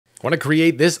Want to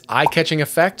create this eye-catching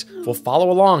effect? Well, follow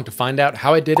along to find out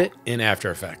how I did it in After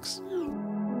Effects.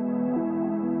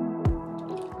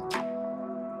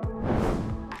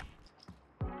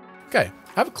 Okay,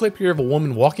 I have a clip here of a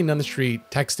woman walking down the street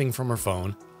texting from her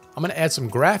phone. I'm going to add some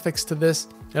graphics to this,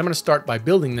 and I'm going to start by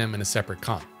building them in a separate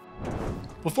comp.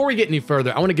 Before we get any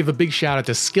further, I want to give a big shout out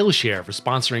to Skillshare for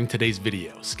sponsoring today's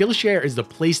video. Skillshare is the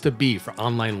place to be for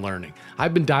online learning.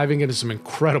 I've been diving into some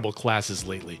incredible classes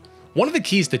lately. One of the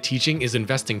keys to teaching is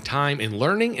investing time in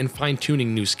learning and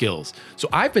fine-tuning new skills. So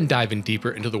I've been diving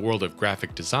deeper into the world of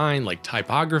graphic design like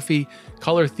typography,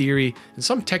 color theory, and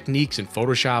some techniques in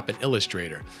Photoshop and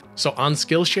Illustrator. So on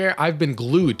Skillshare, I've been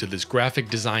glued to this graphic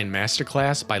design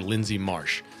masterclass by Lindsay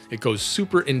Marsh. It goes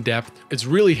super in-depth. It's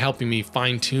really helping me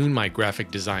fine-tune my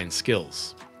graphic design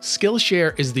skills.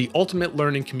 Skillshare is the ultimate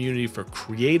learning community for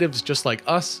creatives just like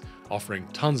us, offering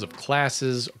tons of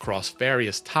classes across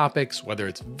various topics, whether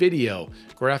it's video,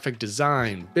 graphic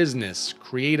design, business,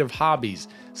 creative hobbies.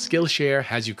 Skillshare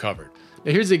has you covered.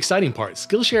 Now here's the exciting part.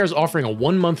 Skillshare is offering a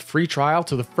 1-month free trial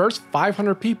to the first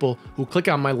 500 people who click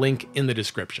on my link in the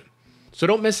description. So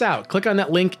don't miss out. Click on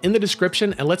that link in the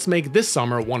description and let's make this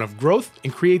summer one of growth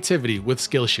and creativity with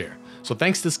Skillshare. So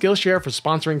thanks to Skillshare for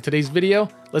sponsoring today's video.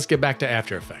 Let's get back to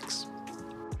After Effects.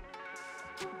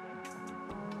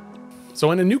 So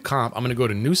in a new comp, I'm going to go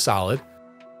to New Solid,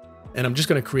 and I'm just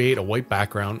going to create a white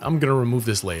background. I'm going to remove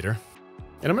this later,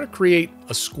 and I'm going to create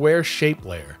a square shape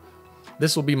layer.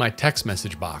 This will be my text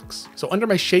message box. So under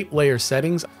my shape layer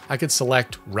settings, I could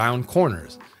select round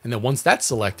corners. And then once that's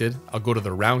selected, I'll go to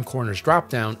the round corners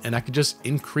dropdown, and I could just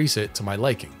increase it to my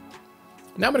liking.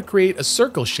 Now I'm going to create a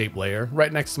circle shape layer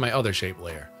right next to my other shape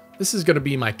layer. This is going to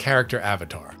be my character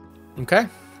avatar. Okay,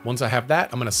 once I have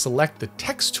that, I'm going to select the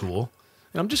text tool,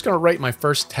 and I'm just going to write my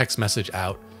first text message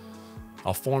out.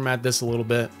 I'll format this a little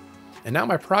bit. And now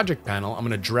my project panel, I'm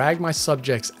going to drag my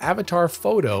subject's avatar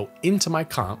photo into my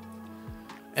comp.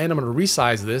 And I'm going to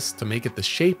resize this to make it the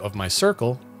shape of my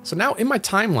circle. So now in my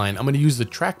timeline, I'm going to use the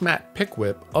track matte pick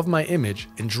whip of my image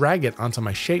and drag it onto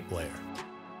my shape layer.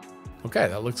 Okay,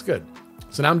 that looks good.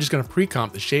 So now I'm just going to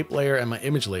pre-comp the shape layer and my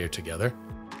image layer together.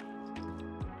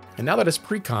 And now that it's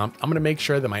pre-comped, I'm going to make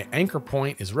sure that my anchor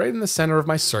point is right in the center of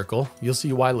my circle. You'll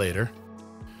see why later.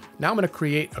 Now I'm going to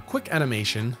create a quick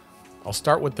animation. I'll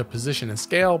start with the position and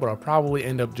scale, but I'll probably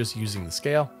end up just using the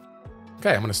scale.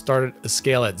 Okay, I'm going to start the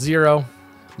scale at 0,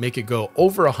 make it go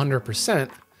over 100%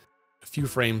 a few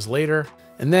frames later,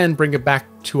 and then bring it back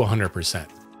to 100%.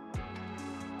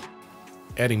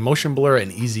 Adding motion blur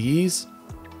and easy ease.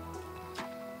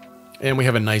 And we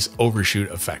have a nice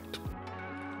overshoot effect.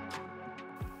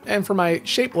 And for my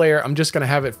shape layer, I'm just going to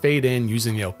have it fade in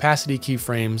using the opacity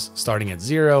keyframes starting at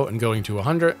 0 and going to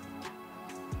 100.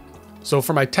 So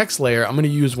for my text layer, I'm going to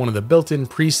use one of the built-in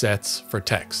presets for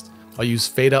text. I'll use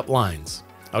fade up lines.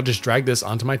 I'll just drag this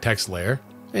onto my text layer.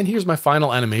 And here's my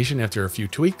final animation after a few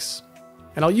tweaks.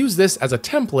 And I'll use this as a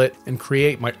template and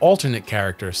create my alternate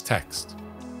character's text.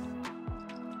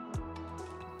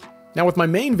 Now with my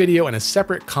main video and a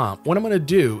separate comp, what I'm going to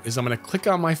do is I'm going to click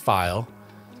on my file,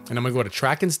 and I'm going to go to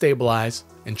Track and Stabilize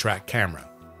and Track Camera.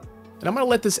 And I'm going to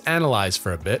let this analyze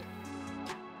for a bit.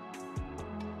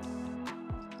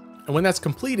 And when that's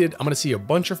completed, I'm going to see a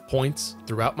bunch of points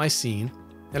throughout my scene,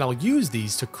 and I'll use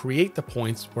these to create the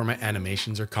points where my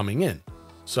animations are coming in.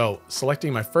 So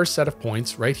selecting my first set of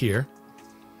points right here,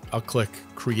 I'll click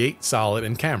Create Solid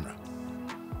and Camera.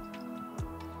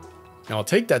 Now I'll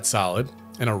take that solid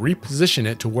and I'll reposition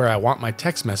it to where I want my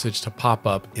text message to pop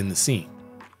up in the scene.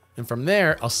 And from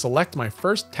there, I'll select my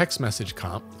first text message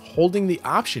comp, holding the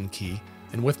Option key,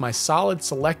 and with my solid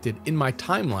selected in my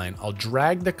timeline, I'll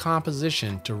drag the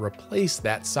composition to replace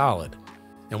that solid.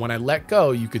 And when I let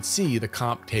go, you could see the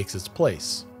comp takes its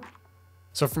place.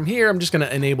 So from here, I'm just going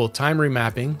to enable time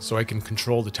remapping so I can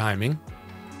control the timing.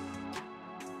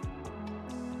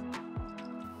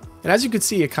 And as you can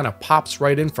see, it kind of pops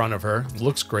right in front of her. It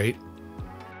looks great.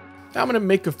 Now I'm going to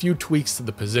make a few tweaks to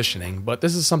the positioning, but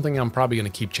this is something I'm probably going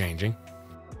to keep changing.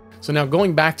 So now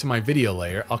going back to my video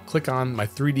layer, I'll click on my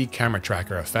 3D camera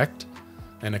tracker effect,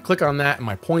 and I click on that and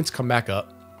my points come back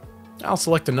up. I'll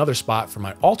select another spot for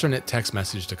my alternate text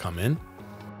message to come in.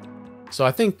 So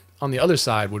I think on the other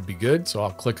side would be good, so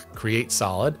I'll click Create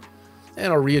Solid,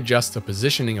 and I'll readjust the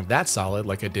positioning of that solid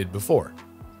like I did before.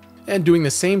 And doing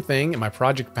the same thing in my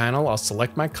project panel, I'll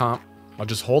select my comp, I'll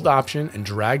just hold Option and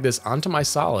drag this onto my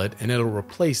solid, and it'll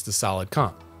replace the solid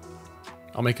comp.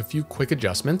 I'll make a few quick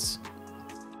adjustments.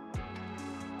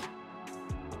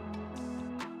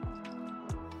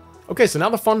 Okay, so now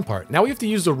the fun part. Now we have to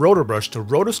use the Roto Brush to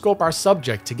rotoscope our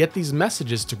subject to get these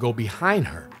messages to go behind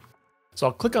her. So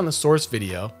I'll click on the source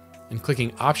video, and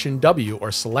clicking Option W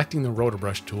or selecting the Roto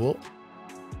Brush tool,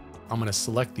 I'm going to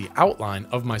select the outline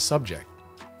of my subject.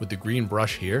 With the green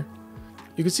brush here,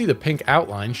 you can see the pink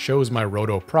outline shows my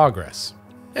roto progress.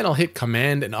 And I'll hit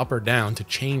Command and up or down to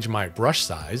change my brush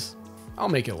size. I'll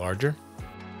make it larger.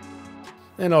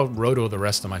 And I'll roto the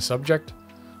rest of my subject.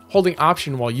 Holding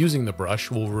Option while using the brush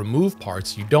will remove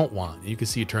parts you don't want. You can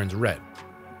see it turns red.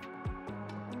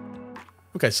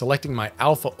 Okay, selecting my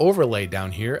alpha overlay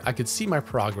down here, I can see my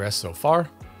progress so far.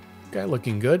 Okay,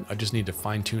 looking good. I just need to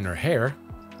fine tune her hair.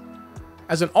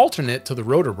 As an alternate to the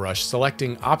Roto Brush,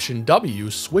 selecting Option W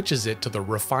switches it to the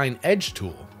Refine Edge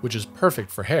tool, which is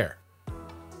perfect for hair.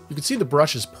 You can see the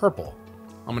brush is purple.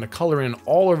 I'm going to color in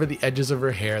all over the edges of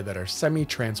her hair that are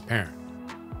semi-transparent.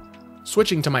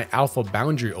 Switching to my alpha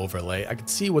boundary overlay, I can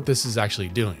see what this is actually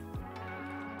doing.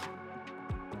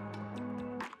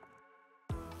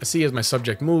 I see as my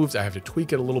subject moves, I have to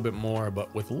tweak it a little bit more,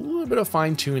 but with a little bit of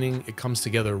fine tuning, it comes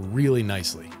together really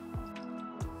nicely.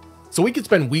 So we could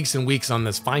spend weeks and weeks on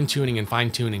this fine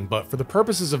tuning, but for the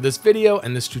purposes of this video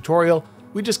and this tutorial,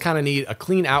 we just kind of need a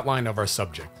clean outline of our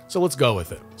subject. So let's go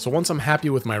with it. So once I'm happy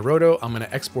with my roto, I'm going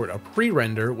to export a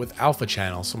pre-render with alpha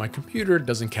channel so my computer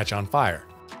doesn't catch on fire.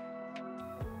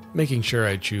 Making sure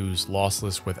I choose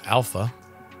lossless with alpha.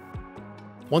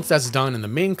 Once that's done in the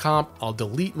main comp, I'll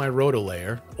delete my roto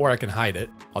layer, or I can hide it.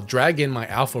 I'll drag in my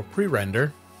alpha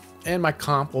pre-render, and my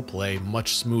comp will play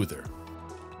much smoother.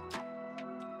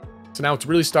 So now it's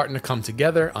really starting to come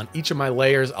together. On each of my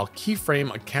layers, I'll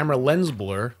keyframe a camera lens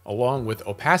blur along with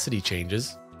opacity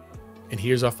changes. And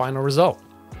here's our final result.